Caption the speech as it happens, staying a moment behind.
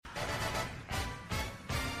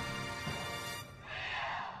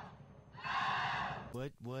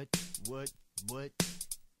What?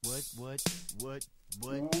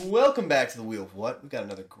 Welcome back to the Wheel of What. We've got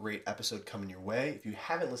another great episode coming your way. If you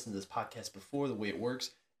haven't listened to this podcast before, the way it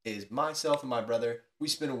works is myself and my brother, we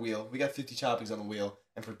spin a wheel. We got 50 topics on the wheel.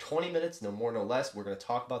 And for 20 minutes, no more, no less, we're going to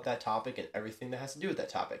talk about that topic and everything that has to do with that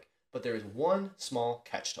topic. But there is one small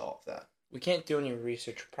catch to all of that. We can't do any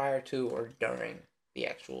research prior to or during the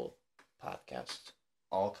actual podcast.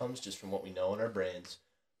 All comes just from what we know in our brains.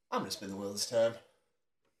 I'm going to spin the wheel this time.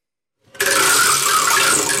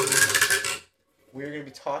 We're going to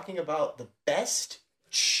be talking about the best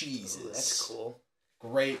cheeses. Ooh, that's cool.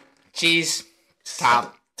 Great. Cheese,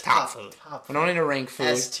 top food. We don't need to rank food.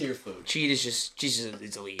 S-tier food. Cheese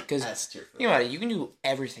is elite. Because S-tier food. think about it, you can do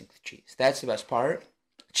everything with cheese. That's the best part.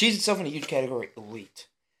 Cheese itself in a huge category, elite.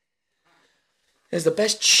 It's the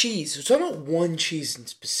best cheese. We're talking about one cheese in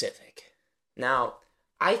specific. Now,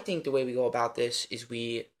 I think the way we go about this is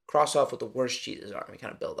we cross off what the worst cheeses are and we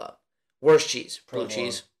kind of build up. Worst cheese. Blue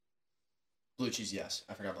cheese. Blue cheese, yes.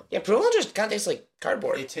 I forgot about Yeah, provolone just kind of tastes like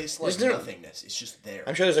cardboard. It tastes like nothingness. It's just there.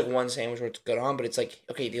 I'm sure there's like one sandwich where it's good on, but it's like,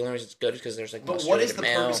 okay, the only reason it's good is because there's like But what is the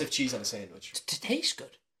purpose of cheese on a sandwich? To taste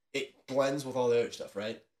good. It blends with all the other stuff,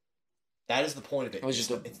 right? That is the point of it.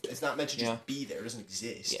 It's not meant to just be there. It doesn't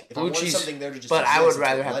exist. Yeah, if blue I wanted cheese, something there to just but exist, I would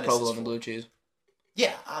rather like have provolone than blue cheese.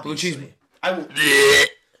 Yeah, obviously. Blue cheese. I will.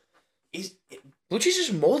 Blue cheese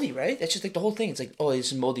is moldy, right? That's just like the whole thing. It's like, oh,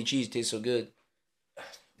 this is moldy cheese. It tastes so good.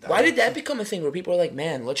 Why did that become a thing where people are like,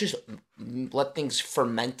 man, let's just let things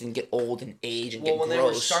ferment and get old and age and get gross? Well, when they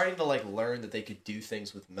were starting to learn that they could do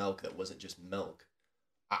things with milk that wasn't just milk,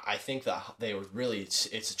 I think that they were really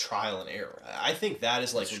it's a trial and error. I think that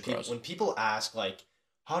is like when people ask like,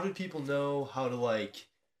 how did people know how to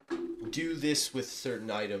do this with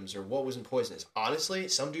certain items or what wasn't poisonous? Honestly,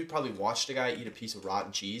 some dude probably watched a guy eat a piece of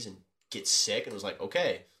rotten cheese and get sick and was like,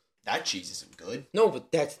 okay, that cheese isn't good. No,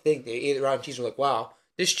 but that's the thing. They ate rotten cheese and were like, wow,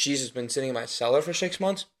 this cheese has been sitting in my cellar for 6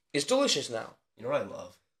 months. It's delicious now. You know what I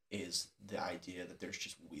love is the idea that there's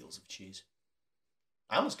just wheels of cheese.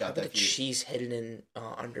 I almost got that. The cheese hidden in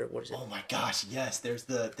under what is it? Oh my gosh, yes. There's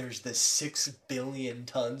the 6 billion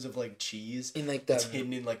tons of cheese in that's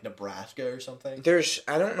hidden in Nebraska or something.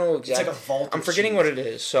 I don't know exactly. It's like a vault. I'm forgetting what it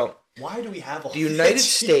is. So why do we have all the United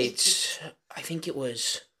States? I think it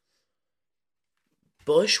was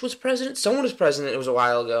Bush was president. Someone was president. It was a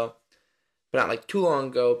while ago, but not too long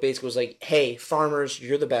ago. Basically, was like, "Hey, farmers,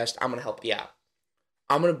 you're the best. I'm gonna help you out.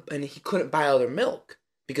 And he couldn't buy all their milk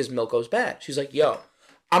because milk goes bad. She's like, "Yo,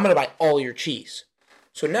 I'm going to buy all your cheese."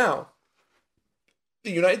 So now,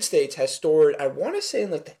 the United States has stored, I want to say in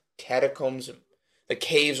the catacombs, the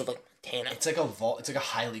caves of Montana. It's like a vault. It's like a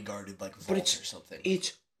highly guarded vault or something.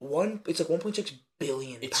 It's like 1.6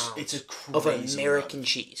 billion pounds it's a of American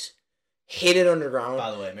cheese. Hidden underground.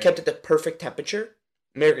 By the way, kept at the perfect temperature.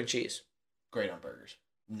 American cheese. Great on burgers.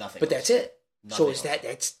 Nothing. But else. That's it. Nothing so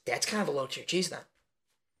that's kind of a low tier cheese then.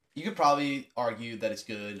 You could probably argue that it's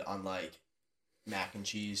good on mac and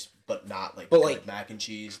cheese, but not mac and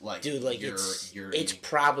cheese. Dude, it's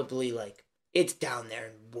probably it's down there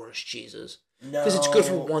in worse cheeses. No, because it's good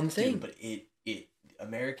for one thing. Dude, but it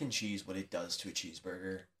American cheese, what it does to a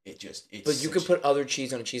cheeseburger, it's. But you could put other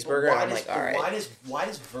cheese on a cheeseburger, and I'm all right. Why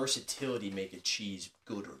does versatility make a cheese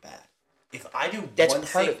good or bad? If I do that's one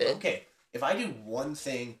part thing, of it. Okay, if I do one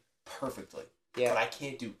thing perfectly, but I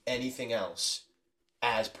can't do anything else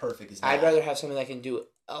as perfect as that. I'd rather have something that can do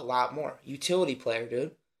a lot more. Utility player,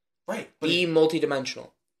 dude. Right. Be multidimensional.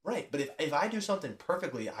 Right, but if I do something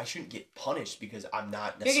perfectly, I shouldn't get punished because I'm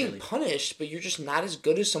not necessarily... You're getting punished, but you're just not as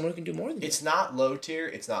good as someone who can do more than you. It's not low tier,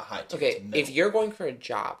 it's not high tier. Okay, if you're going for a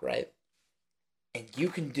job, right, and you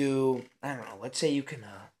can do, I don't know, let's say you can...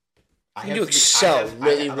 You do Excel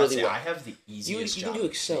really well. I have the easiest job. You can do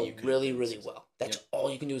Excel really well. That's all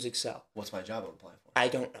you can do is Excel. What's my job I'm applying for? I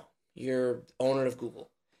don't know. You're owner of Google.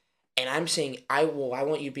 And I'm saying I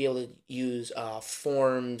want you to be able to use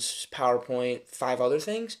Forms, PowerPoint, 5 other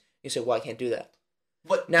things. You say, well, I can't do that.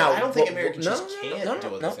 But now I don't think Americans can't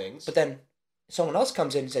do other things. But then someone else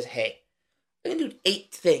comes in and says, hey, I can do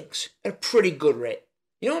 8 things at a pretty good rate.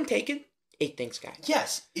 You know what I'm taking? 8 things, guy.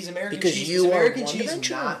 Yes. Is American cheese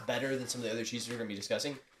not better than some of the other cheeses we're going to be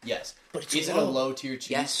discussing? Yes. But it's it a low tier cheese?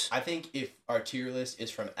 Yes. I think if our tier list is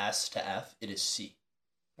from S to F, it is C.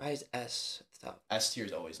 Why is S at the top? S tier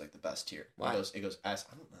is always the best tier. Why? It goes S.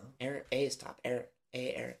 I don't know. Aaron, A is top. Aaron.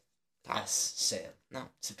 Top. S, Sam. No.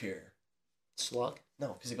 Superior. Slug?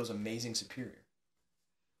 No, because it goes amazing superior.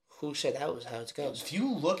 Who said that was how it goes? If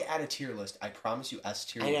you look at a tier list, I promise you S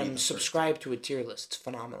tier. I am subscribed to a tier list. It's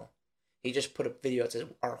phenomenal. He just put a video that says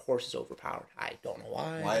our horse is overpowered. I don't know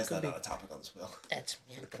why. Why is that not a topic on this wheel? That's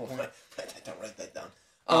Don't write that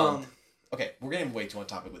down. Okay, we're getting way too on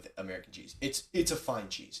topic with American cheese. It's a fine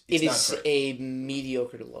cheese. It's not great. A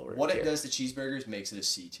mediocre to lower. What tier. It does to cheeseburgers makes it a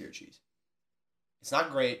C tier cheese. It's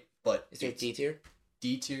not great, but is it D tier?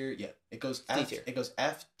 D tier, yeah. It goes F. D tier. It goes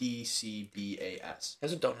F D C B A S. I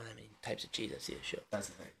also don't know how many types of cheese I see a show. That's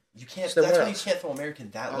the thing. You can't. So that's why you can't throw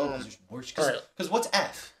American that low because there's worse. Because what's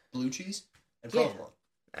F? Blue cheese and provolone.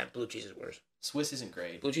 Blue cheese is worse. Swiss isn't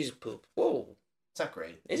great. Blue cheese is poop. Whoa. It's not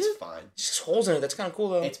great. Is it's it? Fine. It's just holes in it. That's kind of cool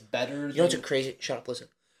though. It's better. You know what's a crazy? Shut up. Listen.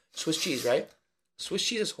 Swiss cheese, right? Swiss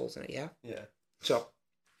cheese has holes in it. Yeah. Yeah. So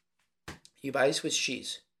you buy Swiss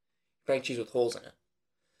cheese, you buy cheese with holes in it.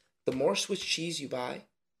 The more Swiss cheese you buy,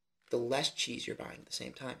 the less cheese you're buying at the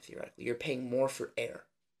same time. Theoretically, you're paying more for air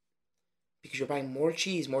because you're buying more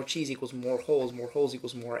cheese. More cheese equals more holes. More holes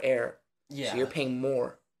equals more air. Yeah. So you're paying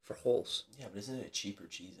more for holes. Yeah, but isn't it a cheaper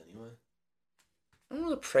cheese anyway? I don't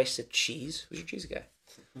know the price of cheese. Who's your cheese guy?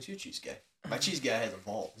 Who's your cheese guy? My cheese guy has a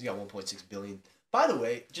vault. He's got 1.6 billion. By the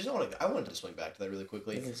way, I wanted to swing back to that really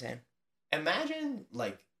quickly. Insane. Imagine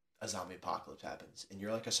like a zombie apocalypse happens and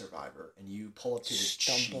you're like a survivor and you pull up to the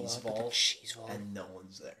cheese vault and no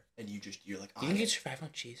one's there and you're like, you think you'd survive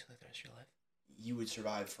on cheese for the rest of your life? You would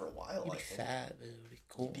survive for a while. You'd be fat, but it would be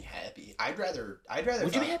cool. You'd be happy. I'd rather.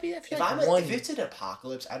 Would you be happy if it's an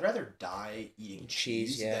apocalypse? I'd rather die eating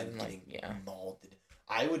cheese than getting mauled.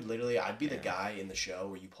 I'd be the guy in the show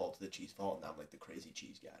where you pull up to the cheese vault and I'm like the crazy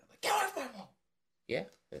cheese guy. I'm like, get away from my vault. Yeah,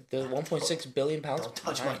 the 1.6 billion pounds. Don't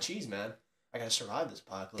touch my cheese, man. I gotta survive this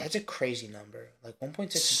apocalypse. That's a crazy number. Like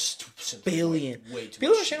 1.6 billion. Way too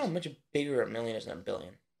People understand how much bigger a million is than a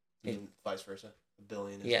billion. Vice versa. A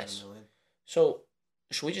billion is than a million. So,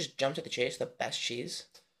 should we just jump to the chase? The best cheese?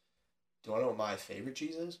 Do you want to know what my favorite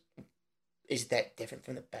cheese is? Is that different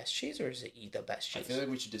from the best cheese, or is it the best cheese? I feel like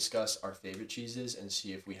we should discuss our favorite cheeses and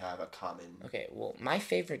see if we have a common... Okay, well, my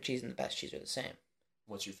favorite cheese and the best cheese are the same.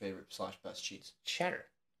 What's your favorite / best cheese? Cheddar.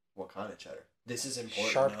 What kind of cheddar? This is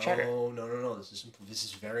important. Sharp cheddar. No. This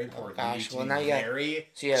is very important. Oh, gosh. Well, now you got... Very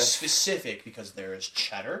specific because there is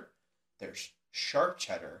cheddar, there's sharp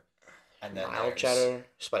cheddar, and then mild cheddar,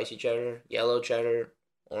 spicy cheddar, yellow cheddar,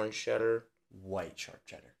 orange cheddar, white sharp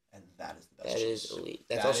cheddar, and that is the best cheese. That is elite.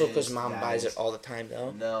 That's also because Mom buys it all the time,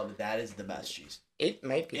 though. No, but that is the best cheese. It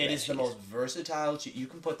might be. It is the most versatile cheese. You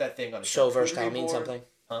can put that thing on a so versatile means something.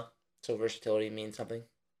 Huh? So versatility means something.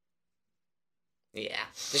 Yeah.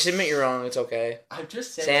 Just admit you're wrong. It's okay. I'm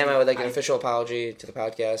just saying. Sam, I would like an official apology to the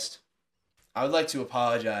podcast. I would like to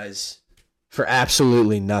apologize for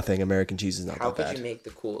absolutely nothing. American cheese is not that bad. How could you make the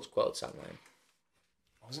coolest quotes online?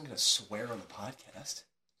 I wasn't going to swear on the podcast.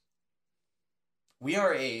 We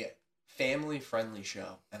are a family-friendly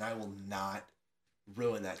show, and I will not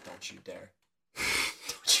ruin that. Don't you dare.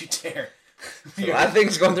 Don't you dare. A lot of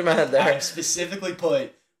things going through my head there. I specifically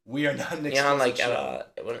put, we are not an explicit show.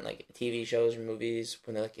 When like TV shows or movies,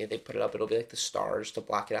 when they put it up, it'll be like the stars to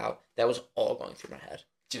block it out. That was all going through my head.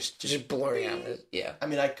 Just blurring out. Yeah. I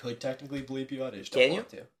mean, I could technically bleep you out. I just don't want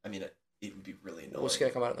to. I mean, it would be really annoying. What's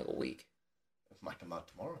going to come out in like a week? It might come out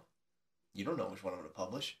tomorrow. You don't know which one I'm going to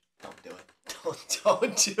publish. Don't do it.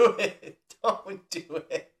 Don't do it. Don't do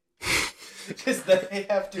it. Because then I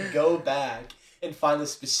have to go back and find a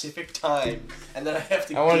specific time, and then I have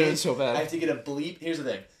to. I want to do it so bad. I have to get a bleep. Here's the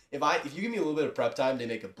thing: if you give me a little bit of prep time to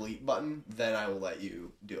make a bleep button, then I will let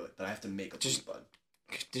you do it. But I have to make a bleep button.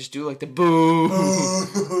 Just do like the boo.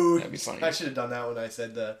 That'd be funny. I should have done that when I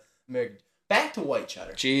said the American. Back to white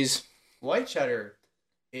cheddar. Cheese. White cheddar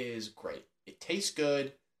is great. It tastes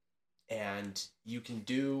good, and you can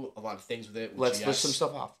do a lot of things with it. Let's list some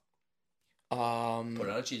stuff off. Put it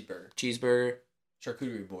on a cheeseburger. Cheeseburger.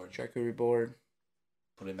 Charcuterie board. Charcuterie board.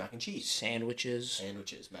 Put in mac and cheese. Sandwiches.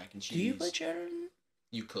 Mac and cheese. Do you put cheddar?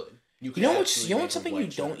 You could. You know what's something you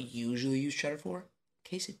don't usually use cheddar for?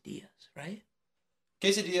 Quesadillas, right?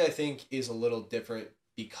 Quesadilla, I think, is a little different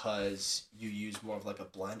because you use more of like a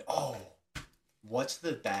blend. Oh, what's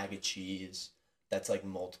the bag of cheese that's like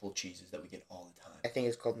multiple cheeses that we get all the time? I think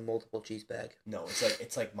it's called multiple cheese bag. No,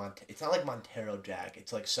 it's not like Montero Jack.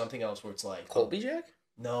 It's like something else where it's like Colby Jack.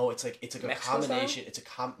 No, it's like a combination.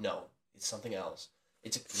 Style? No, it's something else.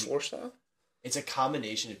 It's a four style. It's a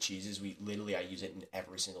combination of cheeses. I use it in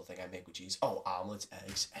every single thing I make with cheese. Oh, omelets,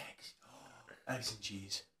 eggs, eggs and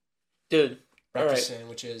cheese, dude. Breakfast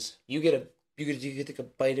sandwiches. You get take a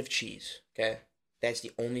bite of cheese. Okay, that's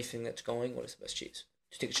the only thing that's going. What is the best cheese?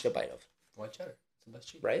 Just take a bite of. White cheddar. It's the best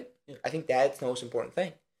cheese. Right. Yeah. I think that's the most important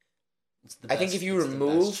thing. I think if you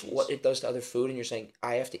remove what it does to other food and you're saying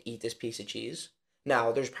I have to eat this piece of cheese,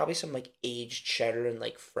 Now, there's probably some like aged cheddar in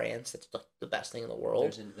like France that's like the best thing in the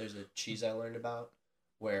world. There's a cheese I learned about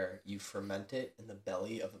where you ferment it in the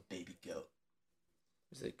belly of a baby goat.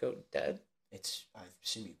 Is the goat dead? I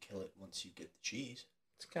assume you kill it once you get the cheese.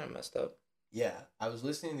 It's kind of messed up. Yeah, I was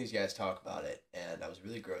listening to these guys talk about it, and I was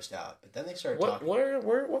really grossed out. But then they started talking.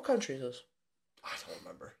 What country is this? I don't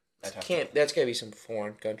remember. That's gotta be some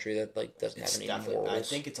foreign country that like doesn't have any morals. I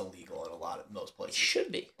think it's illegal in most places. It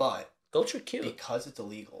should be. But goats are cute because it's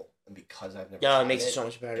illegal, and because I've never. Yeah, it makes it so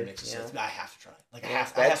much better. I have to try. Like I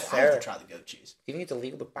have to try the goat cheese. Do you think it's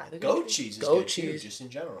illegal to buy the goat cheese? Goat cheese, just in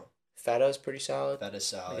general. Feta is pretty solid. Feta's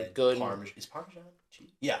solid. Like good. Is Parmesan cheese?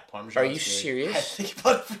 Yeah, Parmesan. Are you serious? I think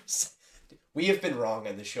about it for a second. We have been wrong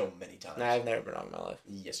on the show many times. No, I've never been wrong in my life.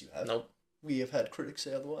 Yes, you have. Nope. We have had critics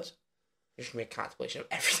say otherwise. There's gonna be a contemplation of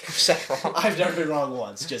everything I've said wrong. I've never been wrong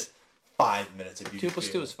once. Just 5 minutes of you. 2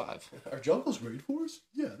 + 2 is 5. Are jungles rainforests?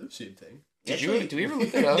 Yeah, they're the same thing. Did we ever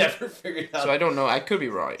look it up? Never figured it out. So I don't know. I could be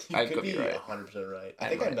right. I could be right. 100% right. I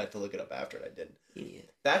think I meant to look it up after and I didn't. Idiot.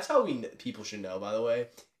 That's how people should know, by the way.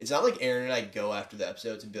 It's not like Aaron and I go after the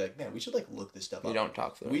episodes and be like, man, we should like look this stuff up. We don't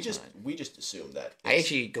talk for the We just assume that. I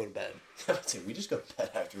actually go to bed. We just go to bed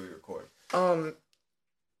after we record.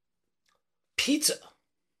 Pizza.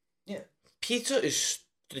 Yeah. Pizza is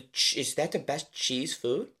that the best cheese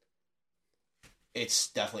food? It's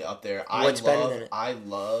definitely up there. Better than it? I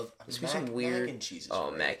love mac and cheese.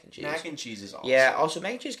 Mac and cheese. Mac and cheese is awesome. Yeah, also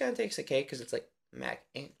mac and cheese kind of takes the cake because it's like mac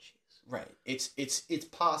and cheese. Right. It's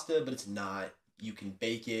pasta, but it's not. You can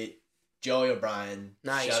bake it. Joey O'Brien.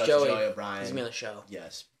 Nice. Shout out to Joey O'Brien. He's gonna be on the show.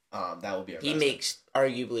 Yes. That will be our He makes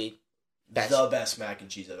arguably the best mac and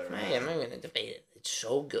cheese I've ever had. I'm not gonna debate it. It's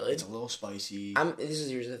so good. It's a little spicy.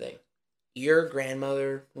 Here's the thing. Your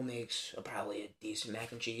grandmother, who makes probably a decent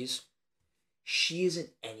mac and cheese, she isn't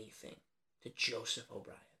anything to Joseph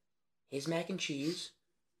O'Brien. His mac and cheese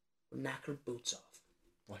would knock her boots off.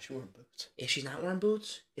 Why is she wearing boots? If she's not wearing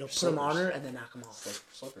boots, it'll put them on her and then knock them off.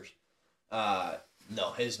 Slippers.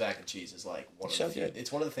 No, his mac and cheese is like one of the few.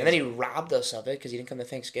 It's one of the things. And then he robbed us of it because he didn't come to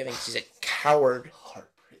Thanksgiving. He's a coward.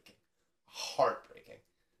 Heartbreaking.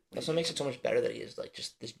 That's what makes it so much better that he is like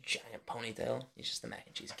just this giant ponytail. He's just the mac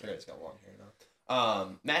and cheese kid. He's got long hair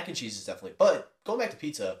now. Mac and cheese is definitely. But going back to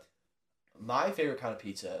pizza, my favorite kind of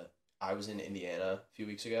pizza. I was in Indiana a few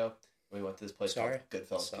weeks ago. We went to this place called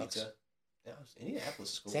Goodfellas Pizza. Yeah,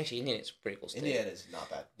 Indianapolis is cool. It's actually Indiana's a pretty cool state. Indiana is not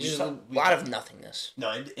bad. There's a lot of nothingness.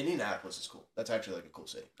 No, Indianapolis is cool. That's actually like a cool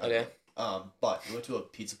city. Okay. But we went to a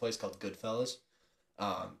pizza place called Goodfellas,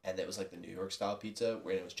 and it was like the New York style pizza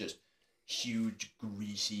where it was just huge,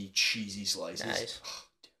 greasy, cheesy slices. Nice. Oh,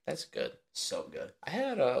 that's good. So good. I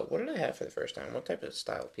had what did I have for the first time? What type of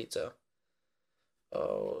style pizza?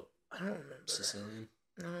 Oh, I don't remember. Sicilian.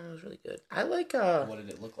 No, it was really good. I like. What did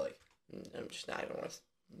it look like? I'm just not even worth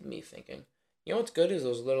me thinking. You know what's good is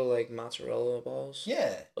those little like mozzarella balls.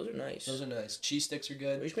 Yeah, those are nice. Cheese sticks are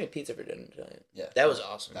good. We just made pizza for dinner tonight. Yeah, that was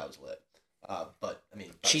awesome. That was lit. But I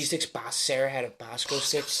mean, cheese sticks. Sarah had a Bosco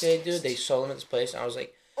sticks today, dude. They sold them at this place, and I was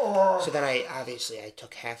like, oh. So then I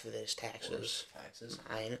took half of this taxes.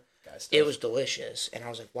 Mine. It was delicious, and I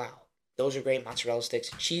was like, wow, those are great mozzarella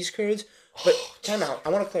sticks and cheese curds. But time out. I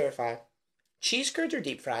want to clarify. Cheese curds are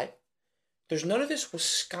deep fried. There's none of this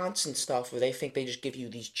Wisconsin stuff where they think they just give you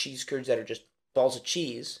these cheese curds that are just balls of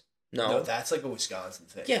cheese. No, that's like a Wisconsin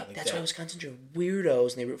thing. Yeah, that's why Wisconsins are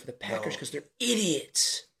weirdos and they root for the Packers because they're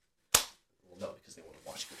idiots. Well, no, because they want to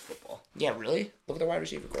watch good football. Yeah, really? Look at the wide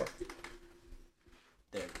receiver core.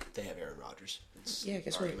 They have Aaron Rodgers. Yeah,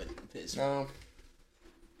 guess what?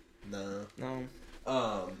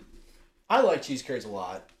 No. I like cheese curds a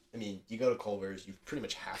lot. I mean, you go to Culver's, you pretty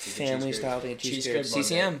much have to get family style cheese curds.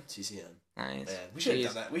 CCM. Nice. Man, we should have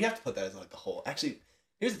done that. We have to put that as like the whole. Actually,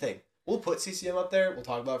 here's the thing. We'll put CCM up there. We'll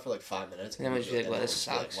talk about it for like 5 minutes. And then we'll just be like, well, this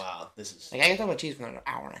sucks. Like, wow, this is... Like, I can talk about cheese for an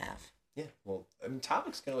hour and a half. Yeah, well, I mean,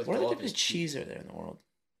 topics can always go up. What other types of cheese are there in the world?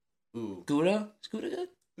 Ooh. Gouda? Is Gouda good?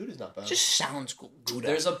 Gouda's not bad. It just sounds cool. Gouda.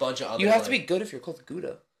 There's a bunch of other... You have to be good if you're called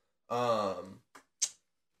Gouda.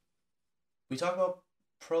 We talk about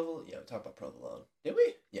provolone. Yeah, we talked about provolone. Did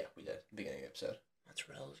we? Yeah, we did. Beginning of the episode.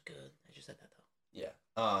 Mozzarella is good. I just said that though. Yeah.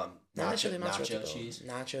 Nacho cheese.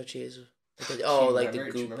 Nacho cheese. Like the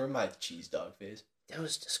goop. Do you remember my cheese dog phase? That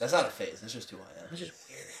was disgusting. That's not a phase. That's just who I am. That's just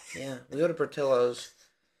weird. Yeah. We go to Portillo's,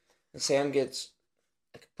 and Sam gets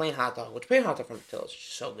like a plain hot dog, which plain hot dog from Portillo's is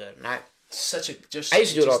so good. And I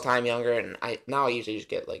used to do it all the time younger, and I usually just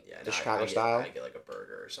get like the Chicago style. I get like a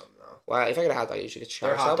burger or something though. Well, if I get a hot dog, I usually get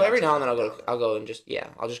Chicago style. But every now and then I'll go and just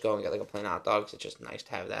I'll just go and get like a plain hot dog. Cause it's just nice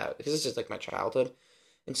to have that because it's just like my childhood.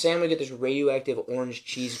 And Sam would get this radioactive orange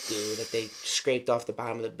cheese goo that they scraped off the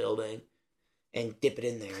bottom of the building, and dip it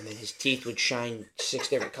in there, and then his teeth would shine 6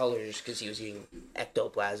 different colors because he was eating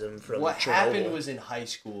ectoplasm from What Chernobyl. happened was in high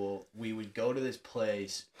school, we would go to this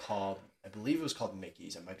place called, I believe it was called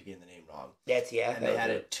Mickey's. I might be getting the name wrong. That's, yeah. And they had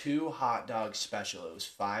a 2 hot dog special. It was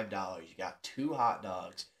 $5. You got 2 hot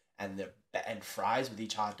dogs and fries with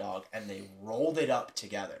each hot dog, and they rolled it up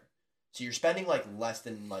together. So you're spending like less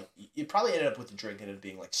than like you probably ended up with the drink and it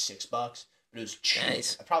being like $6, but it was cheap.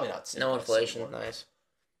 Nice. Probably not $6. No inflation. Nice.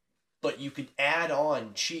 But you could add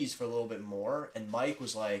on cheese for a little bit more, and Mike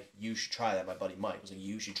was like, "You should try that." My buddy Mike was like,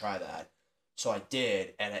 "You should try that." So I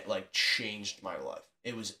did, and it like changed my life.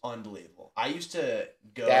 It was unbelievable. I used to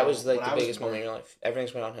go. That was like the biggest moment in your life.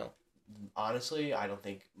 Everything's went downhill. Honestly, I don't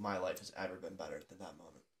think my life has ever been better than that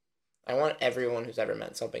moment. I want everyone who's ever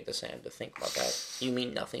meant something to Sam to think about that. You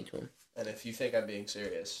mean nothing to him. And if you think I'm being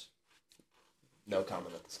serious, no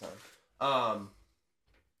comment at this time.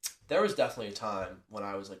 There was definitely a time when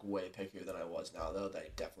I was like way pickier than I was now, though, that I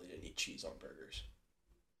definitely didn't eat cheese on burgers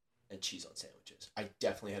and cheese on sandwiches. I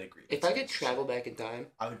definitely had a grievance. If I could travel back in time,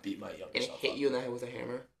 I would beat my younger and self hit up. you in the head with a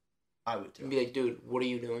hammer, I would too. and be like, "Dude, what are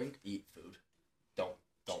you doing? Eat food. Don't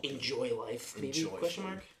Enjoy life." Maybe? Enjoy Question food.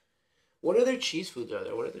 mark. What other cheese foods are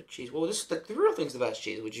there? What other cheese? Well, this the real thing's the best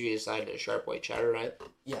cheese. Would you decide to sharp white cheddar, right?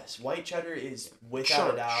 Yes, white cheddar is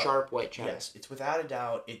without a doubt. Sharp white cheddar. Yes, it's without a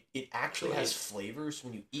doubt. It actually has flavors.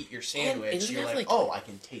 When you eat your sandwich, isn't you're that like, like- oh, I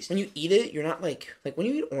can taste When it. you eat it, you're not like when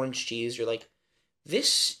you eat orange cheese, you're like,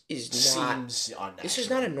 this is not. Seems unnatural. This is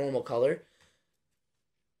not a normal color.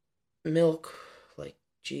 Milk, like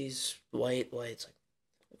cheese, white. It's like,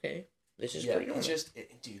 okay, this is pretty normal. It's just,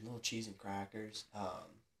 dude, little cheese and crackers.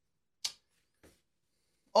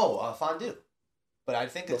 Fondue. But I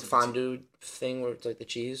think the it's fondue thing where it's like the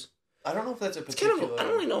cheese. I don't know if that's a It's particular. kind of. I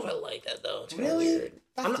don't really know if I like that though. It's kind of Really? weird.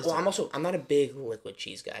 That's I'm not a big liquid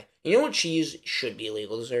cheese guy. You know what cheese should be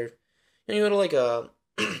illegal to serve? You know, you go to like a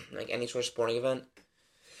like any sort of sporting event,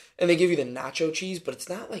 and they give you the nacho cheese, but it's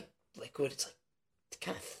not like liquid. It's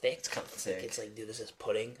kind of thick. It's kind of thick. It's like, dude, this is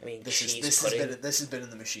pudding. I mean, This cheese pudding. this has been in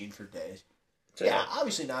the machine for days. So, Yeah,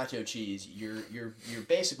 obviously nacho cheese. You're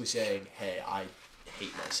basically saying, hey, I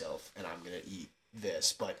hate myself and I'm gonna eat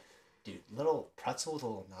this, but dude, little pretzel with a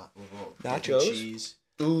little Nachos? cheese.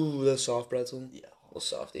 Ooh, the soft pretzel. Yeah, A little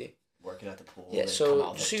softy. working at the pool. Yeah, and come so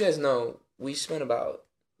out just so like- you guys know, we spent about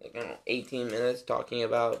 18 minutes talking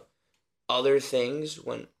about other things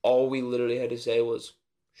when all we literally had to say was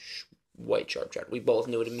white sharp cheddar. We both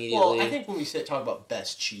knew it immediately. Well, I think when we talk about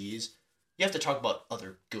best cheese, you have to talk about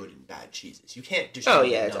other good and bad cheeses. You can't just. Oh do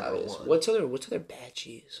yeah, it's number obvious. one. What's other bad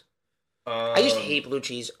cheese? I just hate blue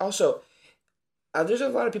cheese. Also, there's a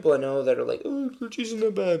lot of people I know that are like, "Oh, blue cheese is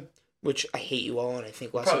not bad," which I hate you all, and I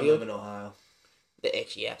think less of Probably you. live in Ohio.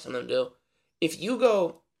 Yeah, some of them do. If you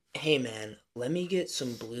go, "Hey man, let me get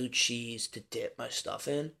some blue cheese to dip my stuff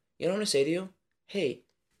in," you know what I'm gonna say to you? Hey,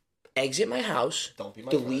 exit my house, Don't be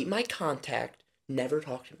my delete friend. my contact, never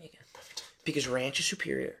talk to me again. Because ranch is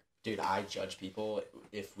superior. Dude, I judge people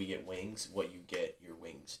if we get wings, what you get your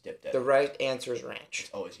wings dipped in. The right answer is ranch.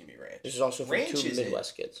 It's always gonna be ranch. This is also for Ranch two is it.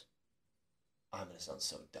 Midwest kids. I'm gonna sound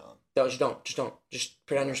so dumb. No, just don't. Just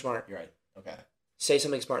pretend you're smart. You're right. Okay. Say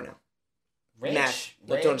something smart now. Ranch. Math.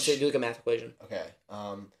 Ranch. Don't say do like a math equation. Okay.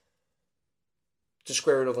 It's a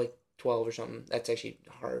square root of like 12 or something. That's actually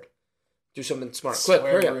hard. Do something smart. Quick,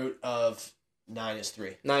 Square hurry up. root of 9 is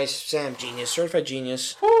 3. Nice, Sam, genius, certified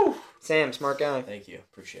genius. Whew. Sam, smart guy. Thank you.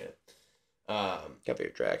 Appreciate it. Cover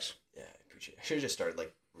your tracks. Yeah, I appreciate it. I should have just started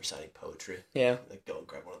like reciting poetry. Yeah. Like go and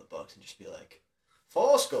grab one of the books and just be like,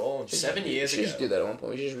 "Fall School, 7 years We should ago." just do that at one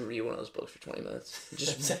point. We should just read one of those books for 20 minutes.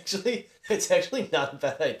 It's actually not a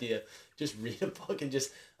bad idea. Just read a book and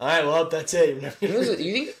just, all right, well, that's it. You're never gonna read it.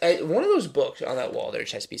 You think one of those books on that wall there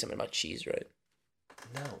just has to be something about cheese, right?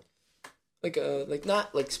 No. Like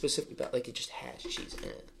not like specifically about like it just has cheese in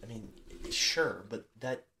it. I mean, sure, but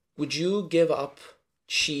that. Would you give up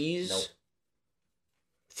cheese? Nope.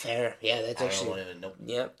 Fair. Yeah, that's I actually. don't even know.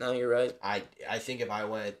 Yep. No, you're right. I think if I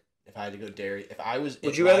had to go dairy, if I was.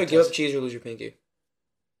 Would if you rather give lactose- up cheese or lose your pinky?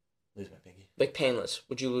 Lose my pinky. Like painless.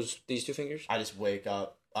 Would you lose these two fingers? I just wake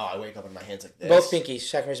up. Oh, I wake up and my hands like this. Both pinkies.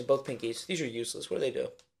 Sacrificing both pinkies. These are useless. What do they do?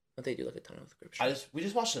 Don't they do like a ton of grip shots? We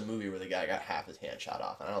just watched a movie where the guy got half his hand shot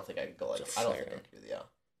off, and I don't think I could go like. It's a I don't flare think I gun. could do the.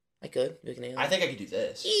 I could. You can I think I could do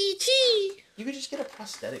this. E.T. You could just get a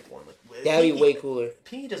prosthetic one. Like, That'd be pinky- way cooler.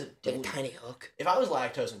 Pinky doesn't do. Like a tiny hook. If I was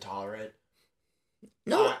lactose intolerant,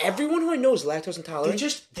 No, everyone who I know is lactose intolerant.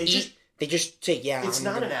 They just say, yeah. It's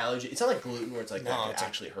not an allergy. It's not like gluten where it's like No, that it's could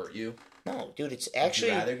actually hurt you. No, dude, it's Would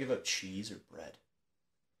actually. you rather give up cheese or bread?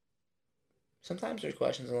 Sometimes there's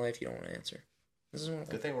questions in life you don't want to answer. This is one of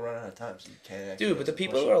them. Good thing we're running out of time, so you can't. Dude, but the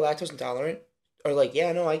people who are lactose intolerant, are like,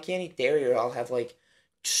 yeah, no, I can't eat dairy or I'll have like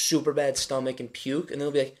super bad stomach and puke. And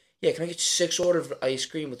they'll be like, yeah, can I get 6 orders of ice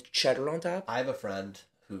cream with cheddar on top? I have a friend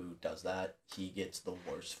who does that. He gets the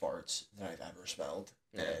worst farts that I've ever smelled.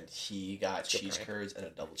 Yeah. And he got cheese curds and a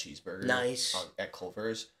double cheeseburger. Nice. At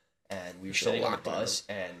Culver's. And we were sitting on the bus,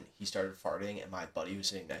 and he started farting, and my buddy who was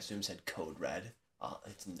sitting next to him said code red.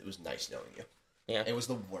 It was nice knowing you. Yeah. It was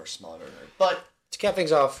the worst smell I've ever heard. But to cap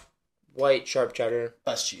things off, white, sharp cheddar.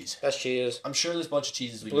 Best cheese. Best cheese. I'm sure there's a bunch of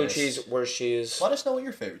cheeses we Blue missed. cheese, worst cheese. Let us know what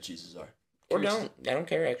your favorite cheeses are. Or don't. I don't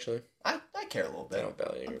care, actually. I care a little bit. I don't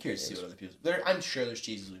value I'm curious to see what other people... I'm sure there's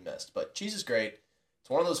cheeses we missed, but cheese is great. It's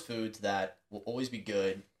one of those foods that will always be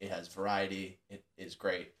good. It has variety. It is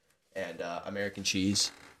great. And American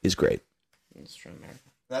cheese is great. That's true, man.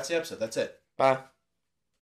 That's the episode. That's it. Bye.